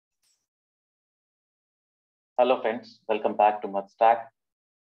Hello friends, welcome back to Mudstack.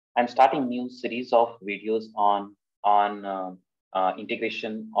 I'm starting new series of videos on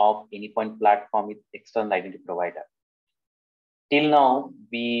integration of Anypoint platform with external identity provider. Till now,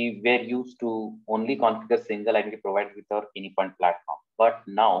 we were used to only configure single identity provider with our Anypoint platform. But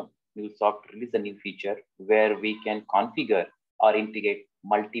now, Mulesoft release a new feature where we can configure or integrate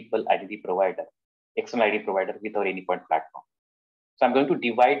multiple identity provider, external identity provider with our Anypoint platform. So I'm going to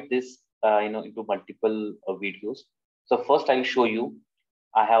divide this into multiple videos. So first I'll show you,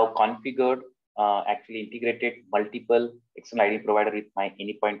 I have configured, actually integrated multiple external ID provider with my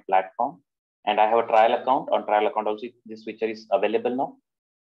Anypoint platform. And I have a trial account. On trial account also, this feature is available now.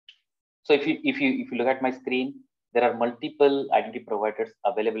 So if you look at my screen, there are multiple identity providers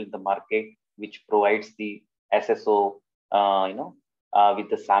available in the market, which provides the SSO, with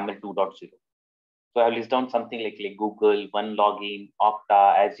the SAML 2.0. So I have listed down something like Google, OneLogin,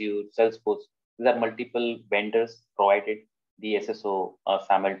 Okta, Azure, Salesforce. These are multiple vendors provided the SSO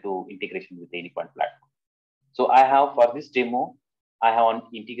SAML 2 integration with the Anypoint platform. So I have, for this demo, I have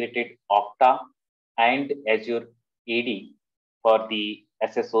integrated Okta and Azure AD for the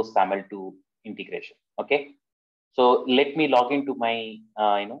SSO SAML 2 integration. Okay. So let me log into my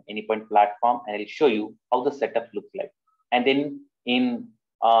Anypoint platform and I'll show you how the setup looks like. And then in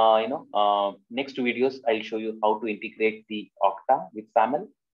next two videos, I'll show you how to integrate the Okta with SAML.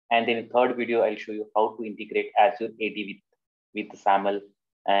 And then in third video, I'll show you how to integrate Azure AD with the SAML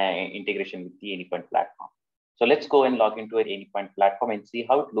integration with the Anypoint platform. So let's go and log into an Anypoint platform and see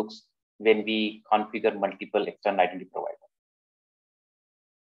how it looks when we configure multiple external identity providers.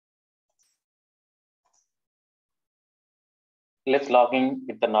 Let's log in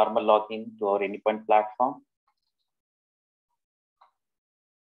with the normal login to our Anypoint platform.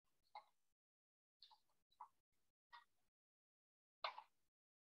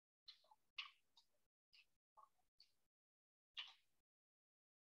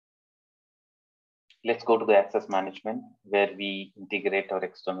 Let's go to the access management where we integrate our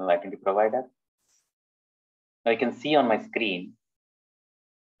external identity provider. Now you can see on my screen,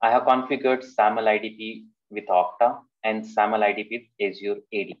 I have configured SAML IDP with Okta and SAML IDP with Azure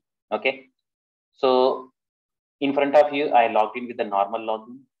AD. Okay. So in front of you, I logged in with the normal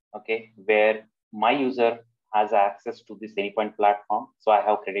login, okay, where my user has access to this Anypoint platform. So I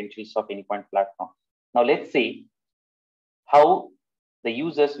have credentials of Anypoint platform. Now let's see how the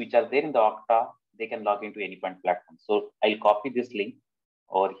users which are there in the Okta, they can log into Anypoint platform. So I'll copy this link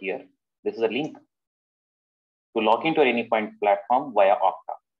over here. This is a link to log into Anypoint platform via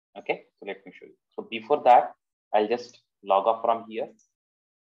Okta. Okay, so let me show you. So before that, I'll just log off from here.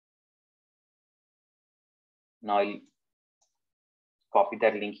 Now I'll copy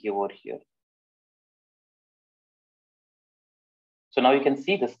that link here over here. So now you can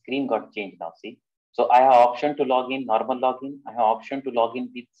see the screen got changed now, see. So I have option to log in, normal login. I have option to log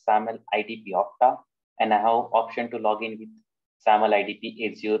in with SAML IDP Okta, and I have option to log in with SAML IDP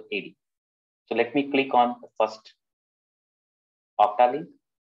Azure AD. So let me click on the first Okta link.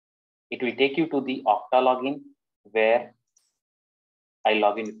 It will take you to the Okta login where I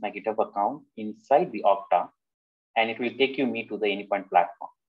log in with my GitHub account inside the Okta, and it will take me to the Anypoint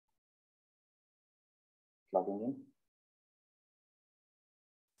platform. Logging in.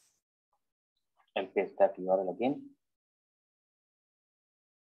 I'll paste that URL again.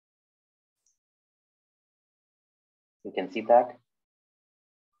 You can see that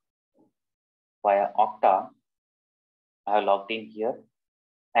via Okta, I have logged in here.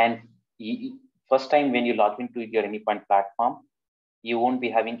 And first time when you log into your Anypoint platform, you won't be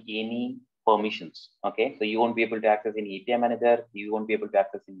having any permissions. Okay, so you won't be able to access any API manager, you won't be able to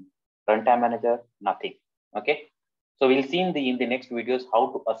access any runtime manager, nothing. Okay, so we'll see in the next videos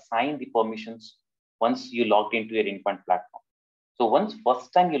how to assign the permissions once you logged into your Anypoint platform. So once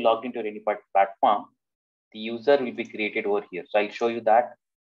first time you logged into your Anypoint platform, the user will be created over here. So I'll show you that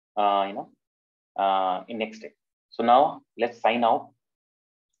in next step. So now let's sign out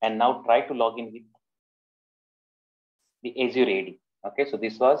and now try to log in with the Azure AD. Okay, so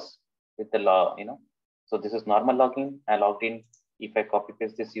this was with the so this is normal login. I logged in. If I copy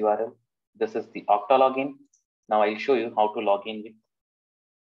paste this URL, this is the Okta login. Now I'll show you how to log in with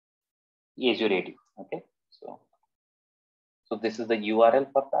Azure AD. Okay, so this is the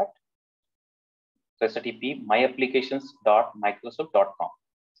URL for that. So HTTP myapplications.microsoft.com.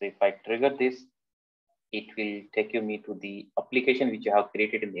 So if I trigger this, it will take me to the application which you have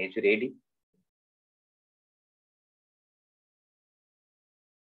created in the Azure AD.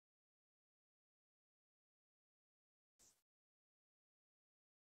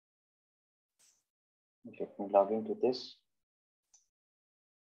 Let me log into this.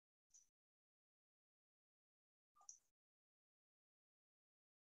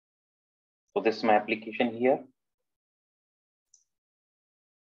 So this is my application here.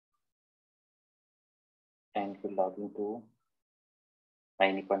 And if you log into my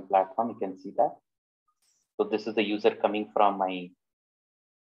Anypoint platform, you can see that. So this is the user coming from my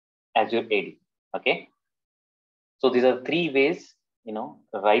Azure AD. Okay. So these are three ways,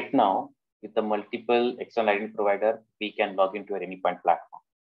 right now with the multiple external identity provider, we can log into an Anypoint platform.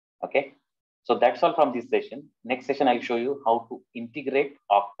 Okay. So that's all from this session. Next session, I'll show you how to integrate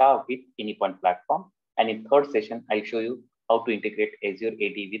Okta with Anypoint platform. And in third session, I'll show you how to integrate Azure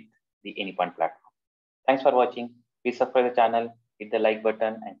AD with the Anypoint platform. Thanks for watching. Please subscribe the channel, hit the like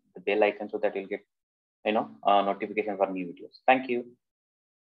button and the bell icon so that you'll get, notification for new videos. Thank you.